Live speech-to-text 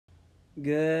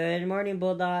Good morning,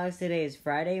 Bulldogs. Today is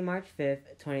Friday, March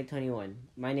 5th, 2021.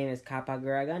 My name is Kappa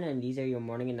Guragan, and these are your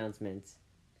morning announcements.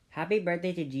 Happy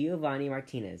birthday to Giovanni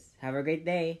Martinez. Have a great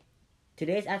day.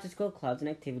 Today's after-school clubs and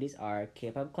activities are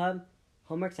K-pop Club,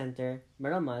 Homework Center,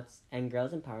 Myrtle Mutts, and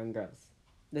Girls Empowering Girls.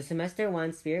 The Semester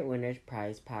 1 Spirit Winners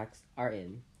prize packs are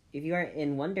in. If you are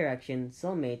in One Direction,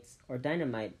 Soulmates, or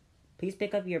Dynamite, please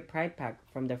pick up your prize pack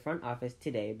from the front office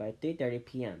today by 3:30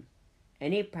 p.m.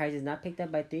 Any prizes not picked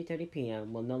up by 3:30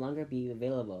 p.m. will no longer be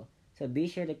available, so be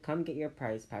sure to come get your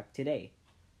prize pack today.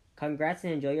 Congrats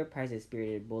and enjoy your prizes,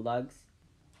 Spirited Bulldogs.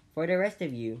 For the rest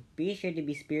of you, be sure to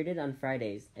be spirited on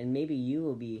Fridays, and maybe you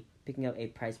will be picking up a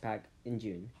prize pack in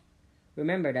June.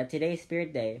 Remember that today is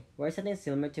Spirit Day. Wear something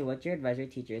similar to what your advisory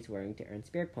teacher is wearing to earn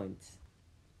spirit points.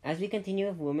 As we continue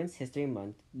with Women's History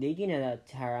Month, did you know that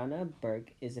Tarana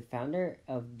Burke is the founder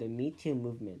of the metoo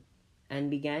movement and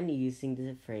began using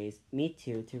the phrase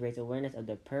metoo to raise awareness of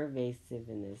the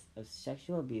pervasiveness of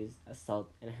sexual abuse,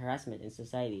 assault, and harassment in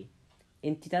society?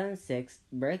 In 2006,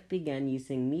 Burke began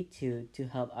using metoo to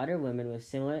help other women with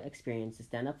similar experiences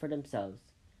stand up for themselves.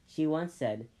 She once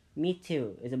said, "Me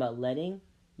Too is about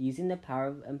using the power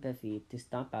of empathy to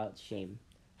stomp out shame."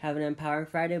 Have an empowering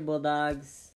Friday,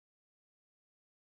 Bulldogs!